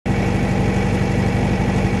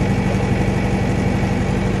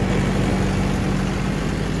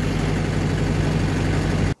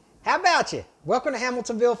got you. Welcome to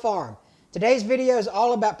Hamiltonville Farm. Today's video is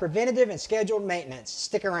all about preventative and scheduled maintenance.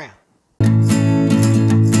 Stick around.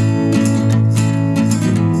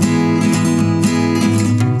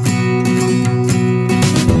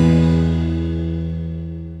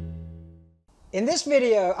 In this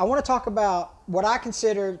video, I want to talk about what I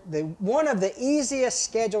consider one of the easiest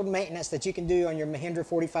scheduled maintenance that you can do on your Mahindra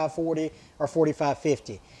 4540 or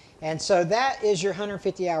 4550. And so that is your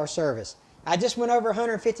 150-hour service. I just went over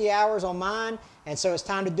 150 hours on mine, and so it's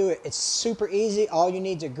time to do it. It's super easy. All you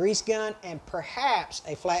need is a grease gun and perhaps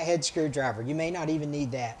a flathead screwdriver. You may not even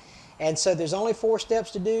need that. And so there's only 4 steps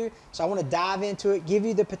to do, so I want to dive into it, give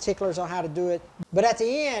you the particulars on how to do it. But at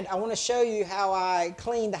the end, I want to show you how I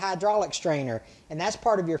clean the hydraulic strainer, and that's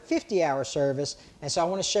part of your 50-hour service, and so I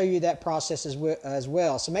want to show you that process as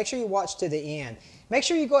well. So make sure you watch to the end. Make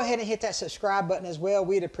sure you go ahead and hit that subscribe button as well.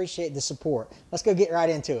 We'd appreciate the support. Let's go get right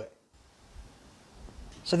into it.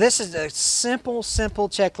 So this is a simple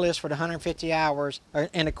checklist for the 150 hours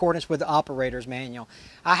in accordance with the operator's manual.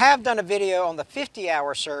 I have done a video on the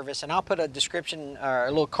 50-hour service, and I'll put a description or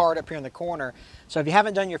a little card up here in the corner. So if you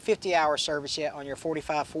haven't done your 50-hour service yet on your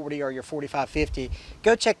 4540 or your 4550,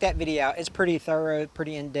 go check that video out. It's pretty thorough,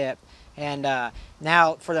 pretty in-depth. And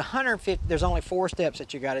now for the 150, there's only 4 steps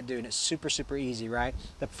that you got to do, and it's super easy, right?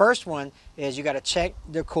 The first one is you got to check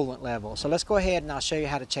the coolant level. So let's go ahead and I'll show you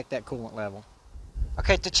how to check that coolant level.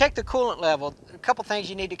 Okay, to check the coolant level, a couple things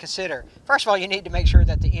you need to consider. First of all, you need to make sure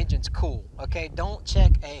that the engine's cool, okay? Don't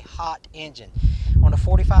check a hot engine. On the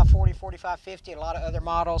 4540, 4550, a lot of other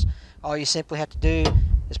models, all you simply have to do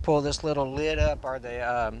is pull this little lid up, or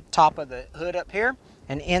the top of the hood up here,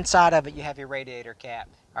 and inside of it you have your radiator cap.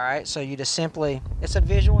 All right, so you just simply, it's a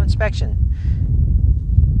visual inspection.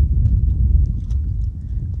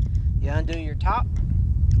 You undo your top,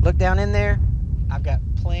 look down in there. I've got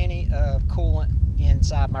plenty of coolant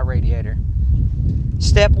inside my radiator.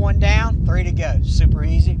 Step 1 down, 3 to go. Super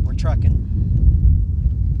easy, we're trucking.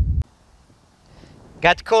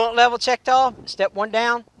 Got the coolant level checked off, step 1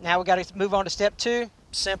 down. Now we got to move on to step 2.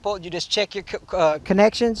 Simple, you just check your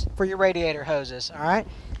connections for your radiator hoses, all right?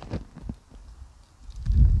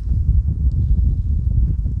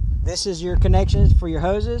 This is your connections for your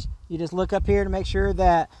hoses. You just look up here to make sure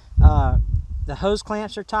that the hose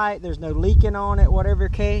clamps are tight, there's no leaking on it, whatever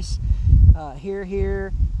case.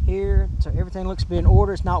 Here, so everything looks to be in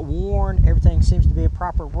order. It's not worn, everything seems to be in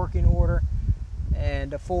proper working order,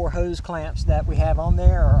 and the 4 hose clamps that we have on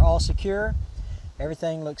there are all secure.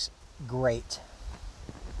 Everything looks great.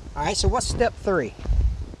 All right, so what's step 3?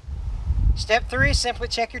 Step 3 is simply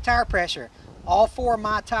check your tire pressure. All 4 of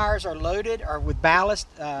my tires are loaded or with ballast.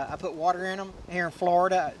 I put water in them here in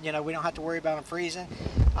Florida. You know, we don't have to worry about them freezing.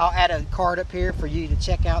 I'll add a card up here for you to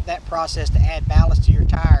check out that process to add ballast to your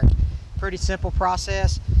tires. Pretty simple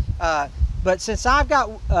process. But since I've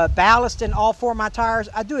got ballast in all 4 of my tires,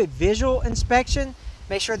 I do a visual inspection.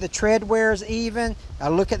 Make sure the tread wear is even. I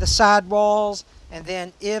look at the sidewalls, and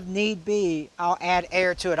then if need be, I'll add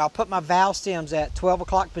air to it. I'll put my valve stems at 12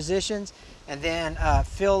 o'clock positions, and then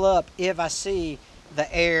fill up if I see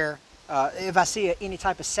the air, if I see any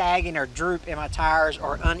type of sagging or droop in my tires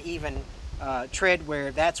or uneven tread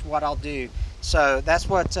wear. That's what I'll do. So that's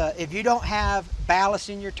what, if you don't have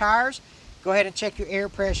ballast in your tires, go ahead and check your air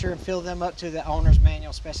pressure and fill them up to the owner's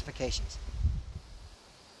manual specifications.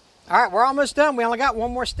 All right, we're almost done. We only got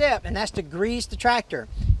 1 more step, and that's to grease the tractor.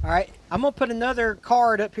 All right, I'm gonna put another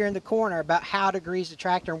card up here in the corner about how to grease the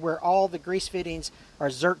tractor and where all the grease fittings or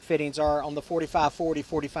Zerk fittings are on the 4540,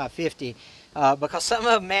 4550. Because some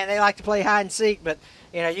of them, man, they like to play hide and seek, but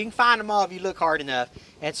you know, you can find them all if you look hard enough.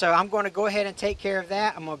 And so I'm going to go ahead and take care of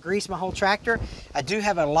that. I'm going to grease my whole tractor. I do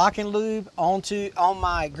have a lock and lube on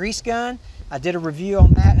my grease gun. I did a review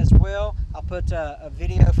on that as well. I'll put a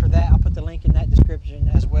video for that. I'll put the link in that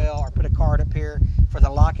description as well, or put a card up here for the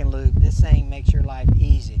lock and lube. This thing makes your life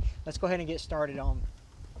easy. Let's go ahead and get started on.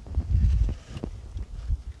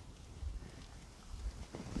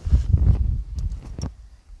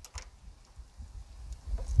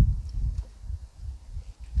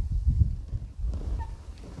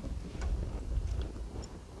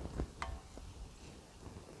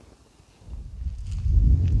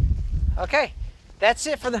 Okay, that's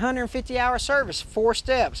it for the 150-hour service. 4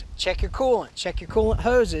 steps. Check your coolant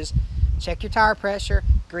hoses, check your tire pressure,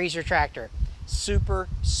 grease your tractor. Super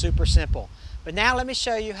simple. But now let me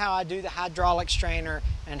show you how I do the hydraulic strainer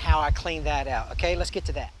and how I clean that out. Okay, let's get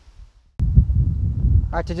to that.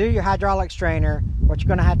 All right, to do your hydraulic strainer, what you're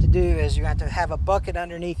going to have to do is you have to have a bucket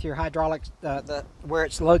underneath your hydraulic, where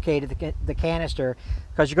it's located, the canister,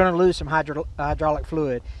 because you're going to lose some hydraulic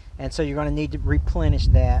fluid, and so you're going to need to replenish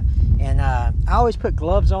that. And I always put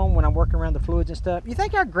gloves on when I'm working around the fluids and stuff. You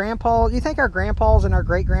think our grandpas and our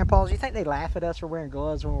great grandpas, you think they laugh at us for wearing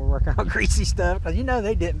gloves when we're working on greasy stuff? Because you know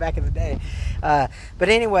they didn't back in the day. But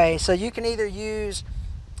anyway, so you can either use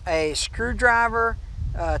a screwdriver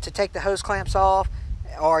to take the hose clamps off,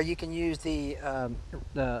 or you can use the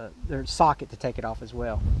socket to take it off as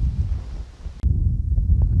well.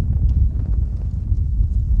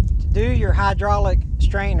 To do your hydraulic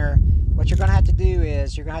strainer, what you're going to have to do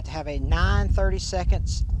is you're going to have a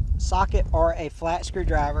 9/32 socket or a flat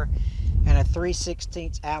screwdriver and a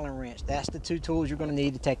 3/16 Allen wrench. That's the two tools you're going to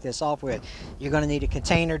need to take this off with. You're going to need a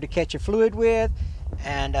container to catch your fluid with,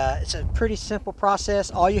 and it's a pretty simple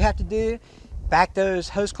process. All you have to do, back those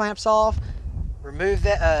hose clamps off, remove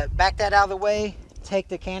that, back that out of the way, take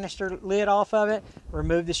the canister lid off of it,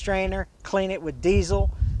 remove the strainer, clean it with diesel,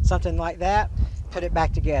 something like that, put it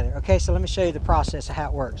back together. Okay, so let me show you the process of how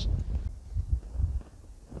it works.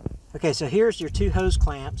 Okay, so here's your two hose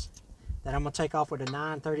clamps that I'm going to take off with a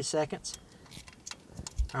 9/32.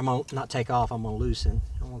 I'm going to not take off, I'm going to loosen.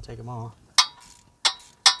 I'm going to take them off.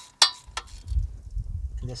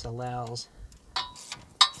 And this allows...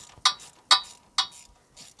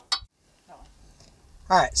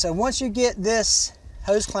 Alright, so once you get this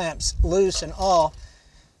hose clamps loose and off,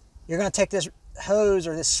 you're going to take this hose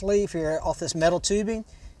or this sleeve here off this metal tubing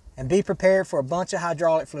and be prepared for a bunch of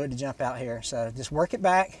hydraulic fluid to jump out here. So just work it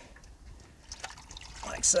back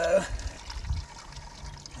like so.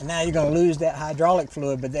 And now you're going to lose that hydraulic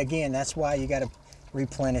fluid, but again, that's why you got to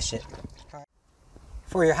replenish it.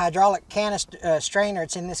 For your hydraulic canister strainer,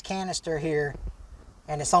 it's in this canister here,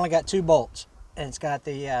 and it's only got 2 bolts. And it's got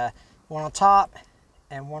the one on top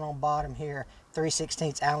and one on bottom here.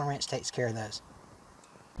 3/16 Allen wrench takes care of those.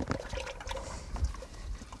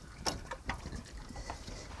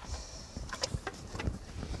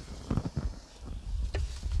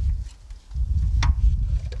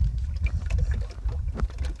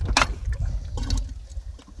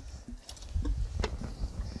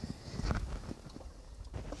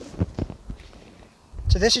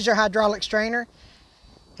 So this is your hydraulic strainer,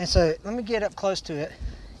 and so let me get up close to it.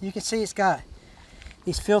 You can see it's got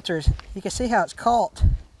these filters. You can see how it's caught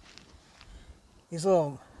these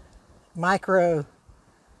little micro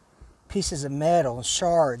pieces of metal and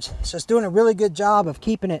shards. So it's doing a really good job of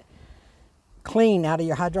keeping it clean out of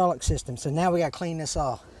your hydraulic system. So now we got to clean this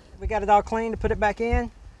off. We got it all clean to put it back in,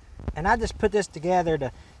 and I just put this together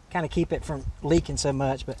to kind of keep it from leaking so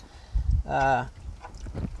much. But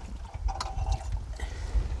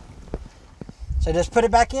so just put it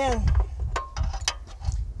back in.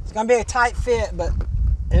 It's gonna be a tight fit, but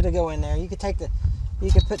it'll go in there. You could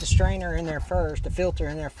put the strainer in there first, the filter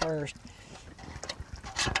in there first,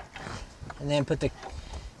 and then put the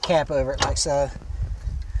cap over it like so.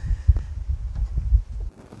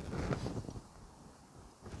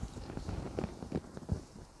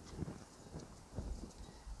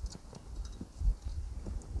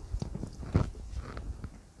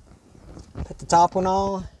 Put the top one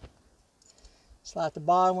on. Slide the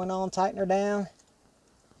bottom one on, tighten her down.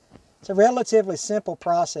 It's a relatively simple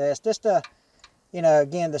process. Just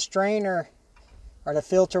again, the strainer or the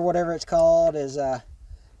filter, whatever it's called, is a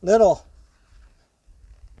little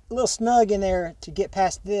snug in there to get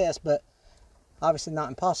past this, but obviously not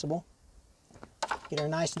impossible. Get her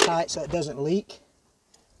nice and tight so it doesn't leak.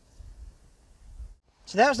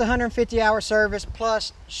 So that was the 150-hour service,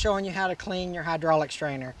 plus showing you how to clean your hydraulic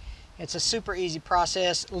strainer. It's a super easy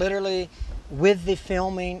process. Literally, with the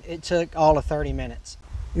filming, it took all of 30 minutes.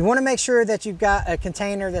 You want to make sure that you've got a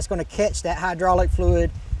container that's going to catch that hydraulic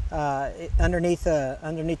fluid underneath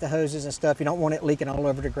the hoses and stuff. You don't want it leaking all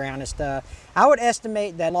over the ground and stuff. I would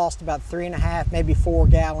estimate that I lost about 3.5, maybe 4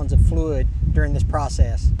 gallons of fluid during this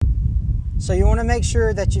process. So you want to make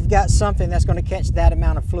sure that you've got something that's going to catch that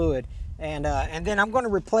amount of fluid. And then I'm going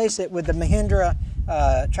to replace it with the Mahindra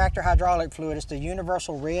tractor hydraulic fluid. It's the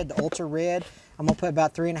universal red, the ultra red. I'm going to put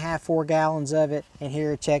about 3.5, 4 gallons of it in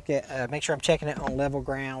here. Check it, make sure I'm checking it on level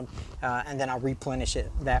ground, and then I'll replenish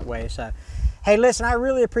it that way. So, hey, listen, I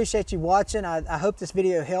really appreciate you watching. I hope this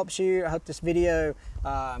video helps you. I hope this video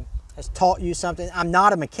has taught you something. I'm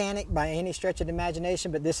not a mechanic by any stretch of the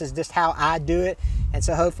imagination, but this is just how I do it. And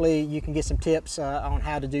so hopefully you can get some tips on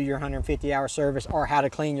how to do your 150-hour service or how to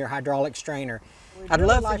clean your hydraulic strainer. I'd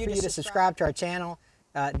love for you to subscribe to our channel.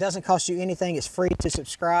 It doesn't cost you anything. It's free to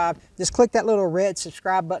subscribe. Just click that little red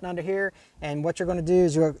subscribe button under here, and what you're going to do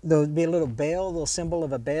is there'll be a little bell, a little symbol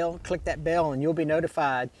of a bell. Click that bell and you'll be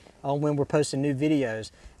notified on when we're posting new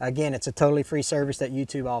videos. Again, it's a totally free service that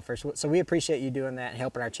YouTube offers, so we appreciate you doing that and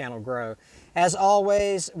helping our channel grow. As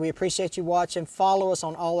always, we appreciate you watching. Follow us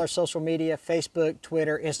on all our social media: Facebook,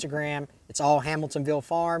 Twitter, Instagram. It's all Hamiltonville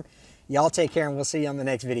Farm. Y'all take care, and we'll see you on the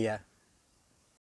next video.